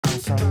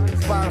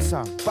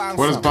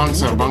What does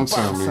bangsa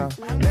mean?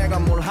 내가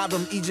뭘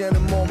하든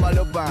이제는 못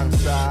말려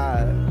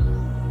방살.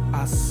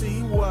 I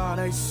see what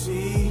I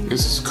see.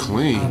 This is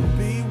clean. I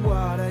be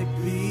what I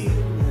be.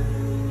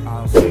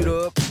 I'll sit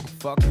up,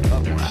 fuck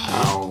up.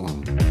 Wow.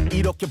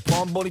 이렇게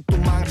번번이 또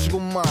망치고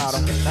말아.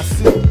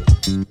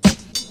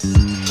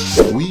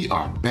 We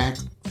are back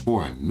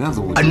for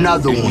another one.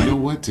 Another and one. You know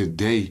what?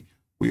 Today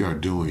we are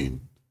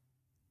doing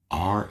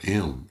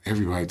RM.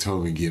 Everybody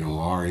told me to get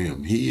on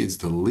RM. He is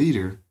the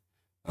leader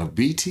of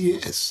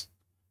BTS.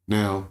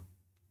 Now,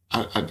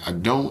 I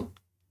don't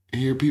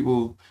hear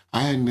people.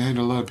 I hadn't had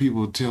a lot of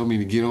people tell me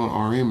to get on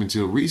RM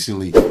until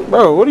recently.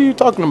 Bro, what are you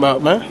talking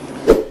about, man?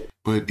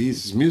 But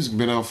his music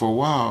been out for a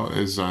while,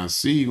 as I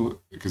see,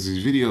 because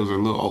his videos are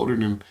a little older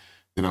than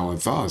I would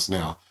have thought.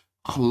 Now,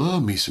 I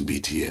love me some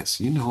BTS.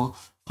 You know,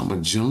 I'm a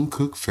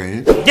Jungkook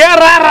fan. Get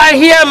right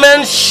here,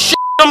 man. Shit,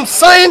 I'm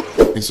saying.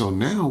 And so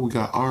now we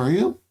got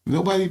RM.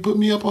 Nobody put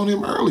me up on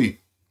him early.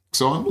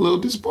 So I'm a little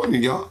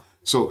disappointed, y'all.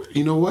 So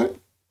you know what?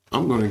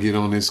 I'm going to get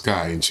on this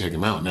guy and check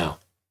him out now.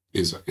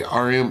 Is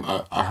RM,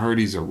 I heard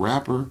he's a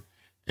rapper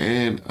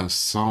and a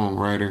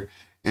songwriter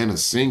and a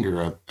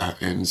singer.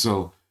 And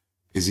so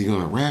is he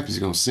going to rap? Is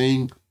he going to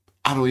sing?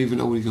 I don't even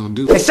know what he's going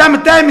to do.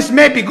 Sometimes it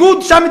may be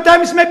good,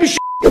 sometimes it may be shit.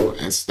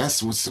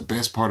 That's what's the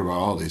best part about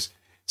all this.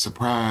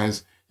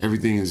 Surprise,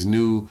 everything is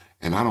new,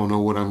 and I don't know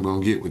what I'm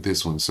going to get with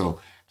this one. So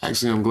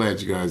actually, I'm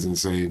glad you guys didn't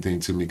say anything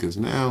to me, because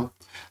now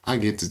I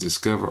get to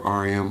discover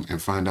RM and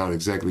find out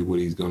exactly what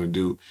he's going to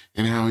do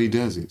and how he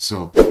does it.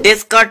 So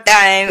Disco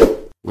time.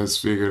 Let's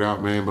figure it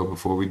out, man. But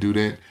before we do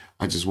that,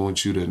 I just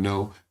want you to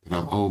know that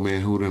I'm Old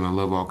Man HUDA and I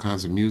love all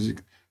kinds of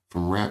music,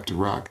 from rap to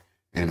rock,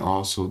 and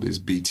also this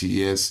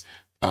BTS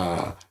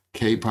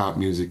K-pop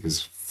music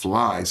is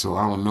fly. So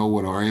I don't know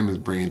what RM is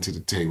bringing to the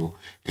table.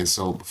 And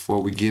so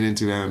before we get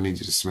into that, I need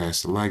you to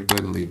smash the like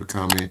button, leave a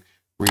comment,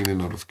 ring the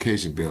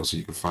notification bell so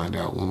you can find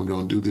out when we're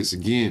going to do this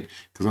again,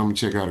 because I'm going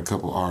to check out a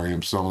couple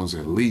RM songs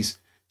at least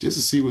just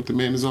to see what the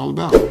man is all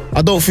about.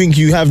 I don't think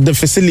you have the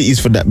facilities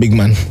for that, big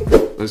man.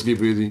 Let's get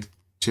busy.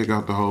 Check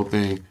out the whole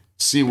thing.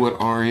 See what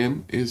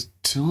RM is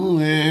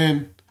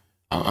doing.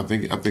 I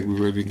think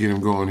we're ready to get him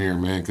going here,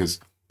 man, because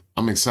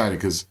I'm excited,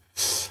 because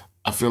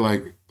I feel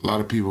like a lot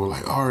of people are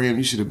like, RM,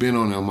 you should have been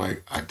on it. I'm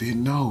like, I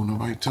didn't know.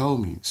 Nobody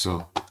told me.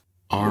 So,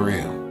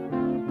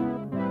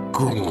 RM.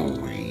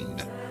 Groin.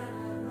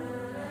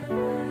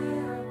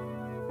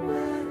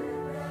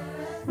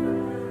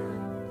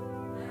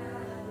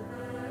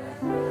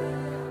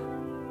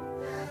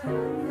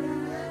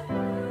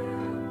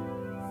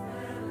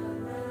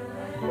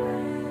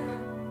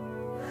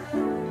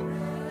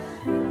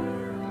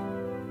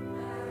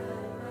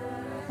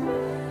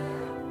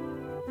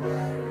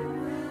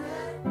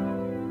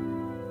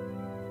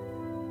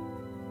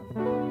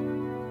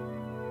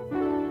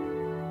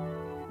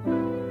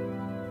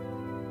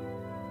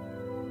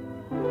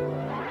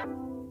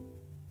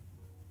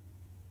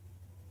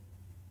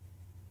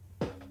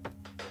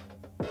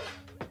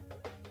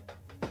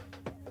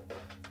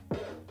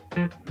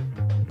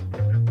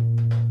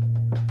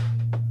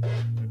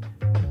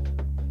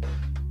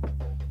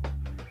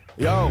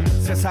 Yo,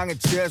 세상에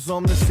재수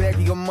없는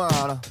세기가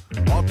많아.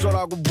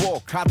 어쩌라고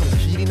뭐 가던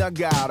길이나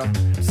가라.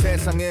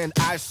 세상엔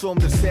알 수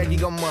없는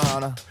세기가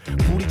많아.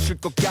 부딪힐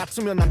것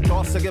같으면 난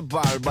더 세게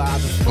밟아.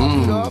 Just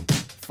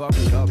fuck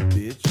it up,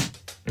 bitch.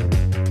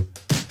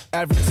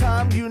 Every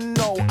time you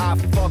know I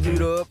fuck it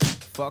up,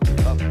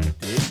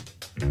 bitch.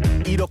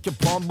 이렇게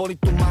번번이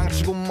또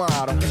망치고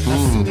말아.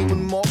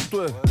 스님은 못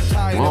돼.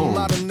 타이는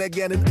말은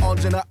내게는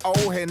언제나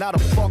오해.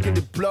 Not a fucking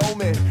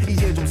diploma.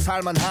 이제 좀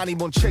살만하니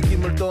뭔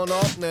책임을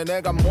떠넘네.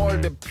 내가 뭘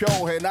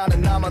대표해.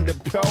 나는 나만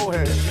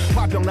대표해.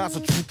 화병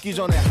나서 죽기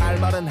전에 할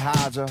말은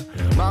하자.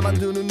 맘만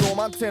드는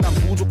놈한테 난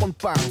무조건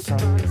빵상.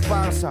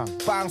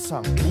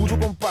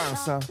 무조건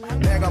빵상.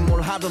 내가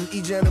뭘 하든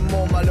이제는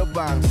못 말려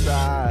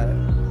방살.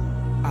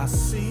 I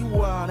see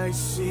what I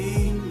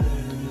see.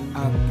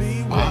 I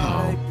be what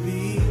I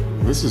be.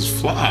 This is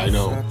fly,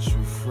 though.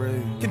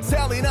 Can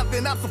tell you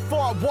nothing, I'm so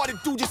far. What it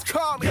do, just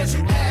call me.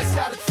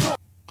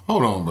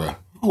 Hold on, bro.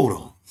 Hold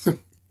on.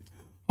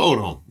 Hold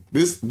on.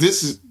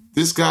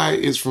 This guy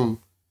is from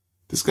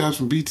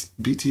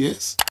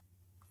BTS?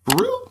 For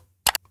real?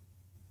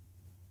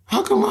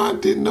 How come I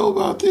didn't know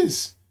about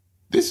this?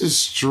 This is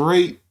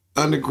straight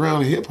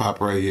underground hip hop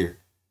right here.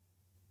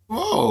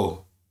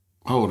 Whoa.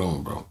 Hold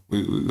on, bro.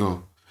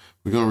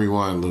 We're gonna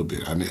rewind a little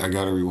bit. I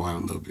gotta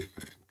rewind a little bit,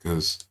 man.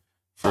 Because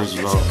first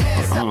of all,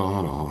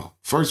 hold on.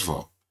 First of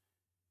all,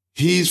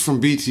 he's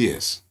from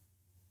BTS.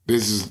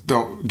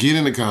 Don't get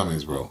in the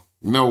comments, bro.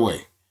 No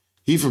way.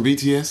 He from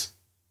BTS?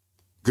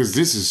 Because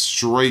this is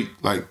straight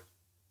like,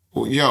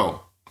 well, yo,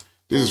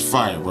 this is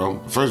fire, bro.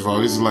 First of all,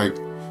 this is like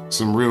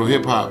some real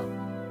hip hop.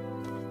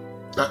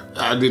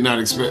 I did not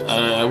expect.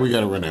 We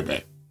gotta run that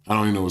back. I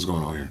don't even know what's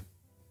going on here.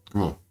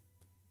 Come on.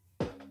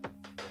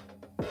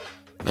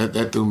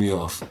 That threw me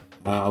off.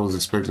 I was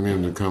expecting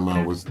him to come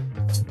out with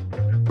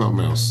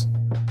something else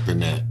than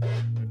that.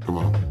 Come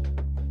on.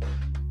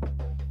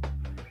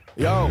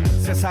 Yo,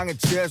 세상에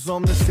재수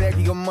없는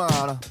세기가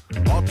많아.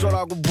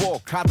 어쩌라고 뭐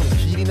가던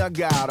길이나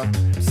가라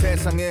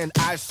세상엔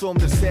알 수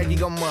없는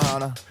세기가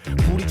많아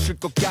부딪힐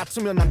것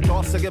같으면 난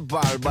더 세게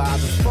밟아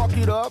Just fuck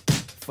it up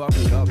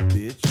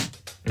bitch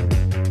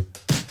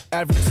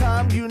Every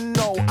time you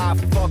know I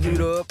fuck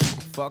it up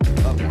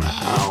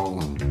Wow.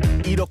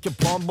 이렇게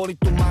번번이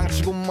또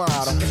망치고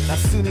말아 나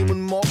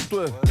스님은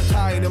못돼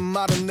타인은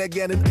말은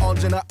내게는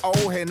언제나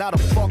오해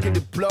나도 fucking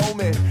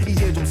diploma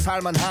이제 좀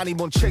살만하니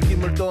뭔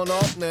책임을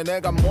떠넘네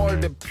내가 뭘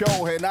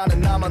대표해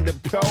나는 나만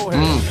대표해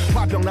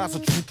화병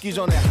나서 죽기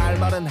전에 할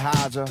말은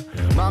하자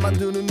맘만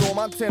드는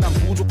놈한테 난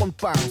무조건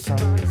빵상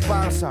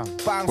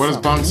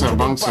What does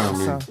방상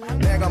mean?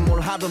 내가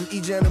뭘 하든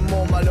이제는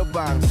못 말려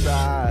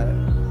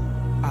방살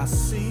I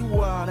see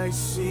what I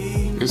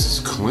see. This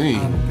is clean.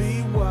 I'll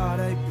be what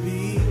I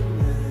be.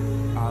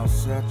 I'll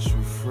set you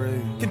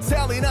free. Can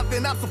tell you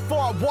nothing, I'm so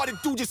far. What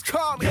it do, just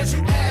call me. Get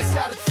your ass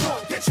out of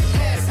trunk. Get your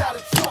ass out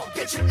of trunk.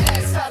 Get your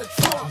ass out of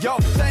trunk. Your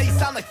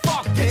face, I'm like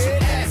fuck it. Get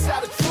your ass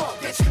out of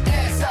trunk. Get your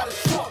ass out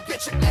of trunk.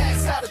 Get your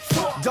ass out of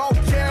trunk.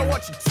 Don't care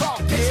what you talk.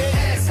 Get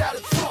your ass out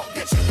of trunk.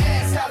 Get your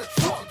ass out of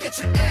trunk. Get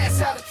your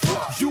ass out of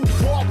trunk. You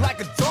walk like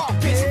a dog.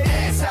 Get your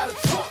ass out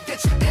of trunk.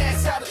 Get your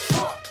ass out of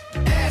trunk.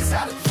 Ass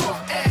out of trunk.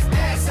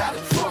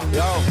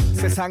 Yo,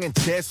 세상엔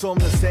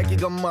재수없는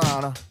새끼가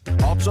많아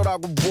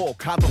어쩌라고 뭐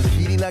가던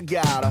길이나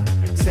가라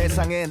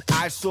세상엔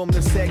알 수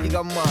없는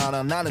새끼가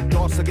많아 나는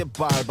더 세게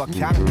밟아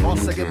그냥 더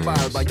세게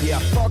밟아 Yeah,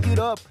 I fuck it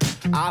up,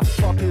 I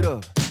fuck it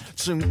up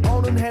증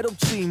오는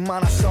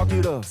해롭지만 I suck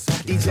it up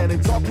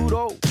이제는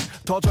거꾸로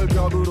더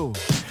절벽으로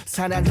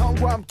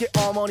사냥형과 함께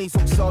어머니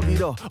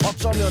속썩이러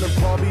어쩌면은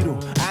법이로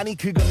아니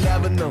그건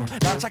never know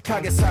난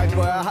착하게 살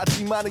거야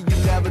하지만은 you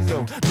never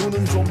know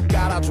눈은 좀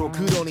깔아줘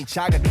그러니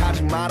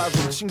자극하지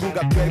말아줘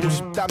친구가 되고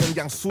싶다면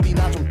그냥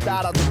술이나 좀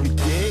따라줘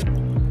yeah.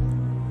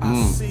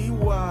 I see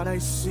what I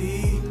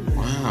see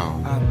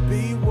Wow. I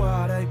be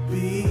what I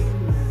be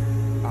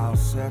I'll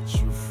set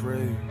you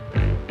free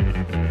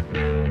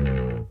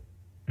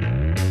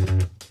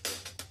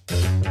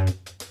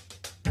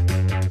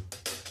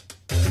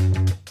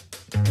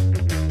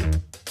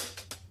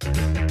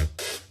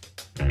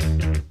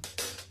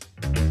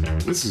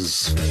This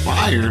is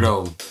fire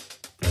though.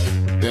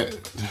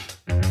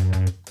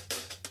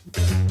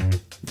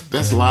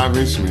 That's live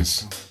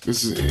instruments.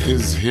 This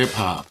is hip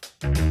hop.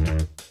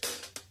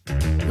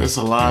 That's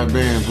a live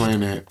band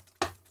playing that.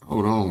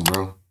 Hold on,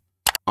 bro.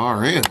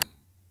 RM.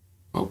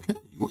 Okay,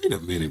 wait a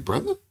minute,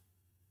 brother.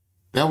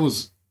 That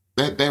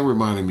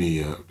reminded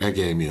me of, that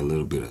gave me a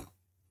little bit of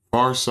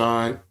Far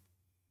Side.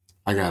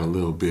 I got a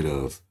little bit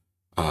of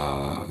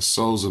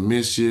Souls of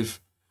Mischief.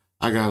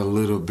 I got a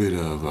little bit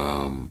of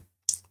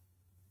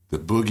the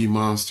Boogie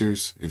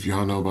Monsters. If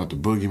y'all know about the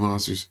Boogie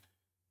Monsters,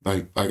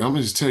 like I'm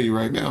gonna just tell you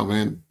right now,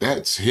 man,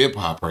 that's hip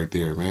hop right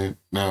there, man.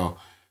 Now,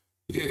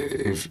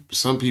 if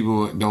some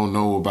people don't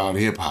know about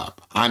hip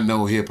hop, I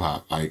know hip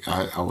hop. Like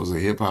I was a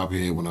hip hop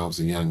head when I was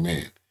a young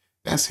man.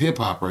 That's hip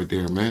hop right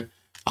there, man.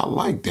 I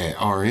like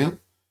that, RM.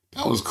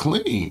 That was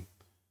clean,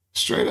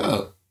 straight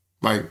up.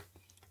 Like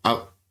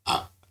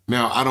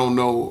now I don't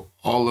know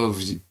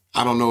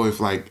I don't know if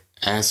like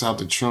Ass Out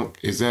the Trunk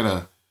is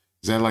that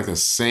like a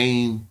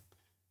saying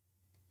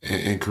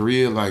in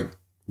Korea, like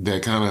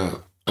that kind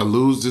of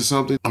alludes to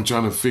something. I'm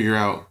trying to figure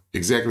out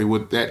exactly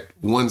what that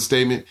one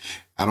statement.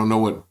 I don't know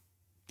what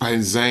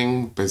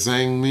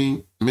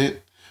Pezang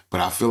meant,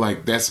 but I feel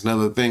like that's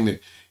another thing that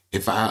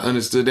if I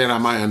understood that, I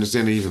might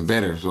understand it even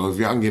better. So if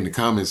y'all can get in the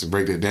comments and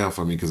break that down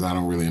for me, because I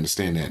don't really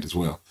understand that as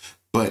well.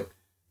 But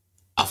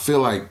I feel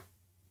like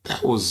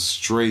that was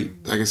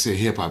straight, like I said,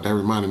 hip hop. That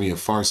reminded me of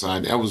Far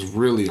Side. That was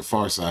really a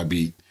Far Side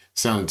beat.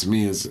 Sounded to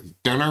me as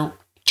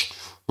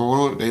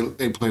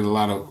they played a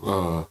lot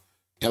of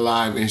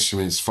live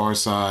instruments, Far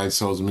Side,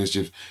 Souls of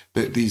Mischief.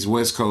 These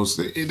West Coast,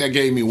 that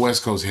gave me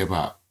West Coast hip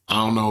hop. I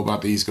don't know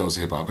about the East Coast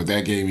hip hop, but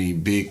that gave me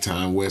big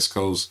time West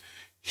Coast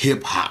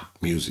hip hop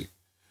music.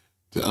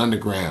 The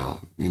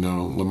underground, you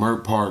know,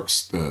 Lamert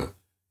Parks, the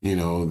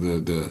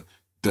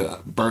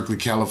Berkeley,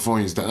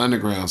 Californians, the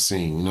underground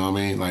scene, you know what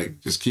I mean? Like,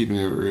 just keeping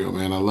it real,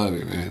 man. I love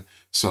it, man.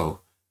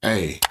 So,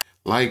 hey,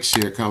 like,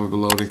 share, comment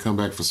below, then come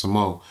back for some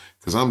more.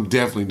 Because I'm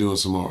definitely doing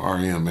some more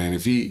RM, man.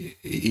 If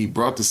he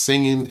brought the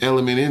singing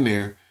element in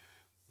there,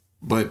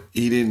 but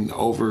he didn't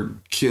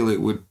overkill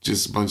it with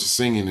just a bunch of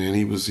singing, and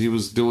he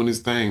was doing his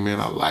thing, man.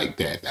 I like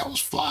that. That was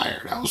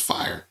fire. That was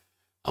fire.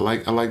 I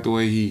like the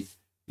way he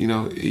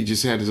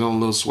just had his own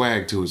little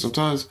swag to it.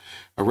 Sometimes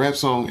a rap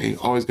song ain't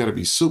always got to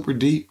be super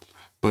deep,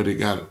 but it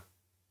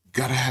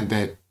gotta have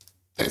that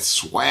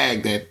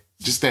swag, that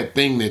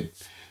thing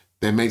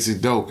that makes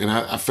it dope. And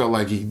I felt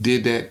like he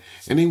did that.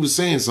 And he was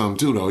saying something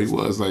too, though. He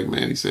was like,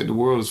 man, he said the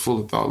world is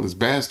full of thoughtless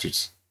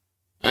bastards.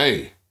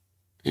 Hey,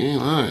 he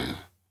ain't lying.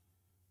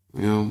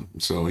 You know,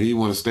 so he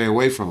want to stay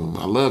away from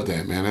them. I love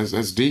that, man.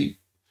 That's deep.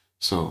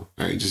 So,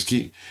 hey, just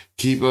keep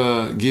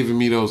giving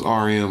me those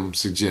RM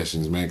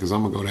suggestions, man, because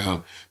I'm going to go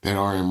down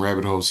that RM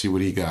rabbit hole, see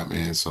what he got,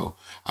 man. So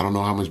I don't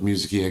know how much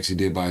music he actually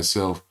did by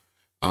himself.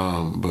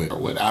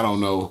 But I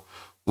don't know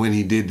when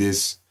he did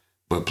this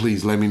But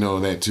please let me know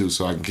that too,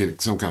 so I can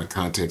get some kind of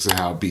context of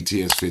how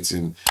BTS fits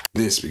in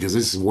this, because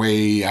this is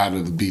way out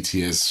of the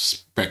BTS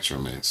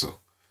spectrum, man. So,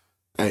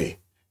 hey,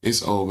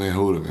 it's old man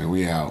HUDA, man.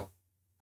 We out.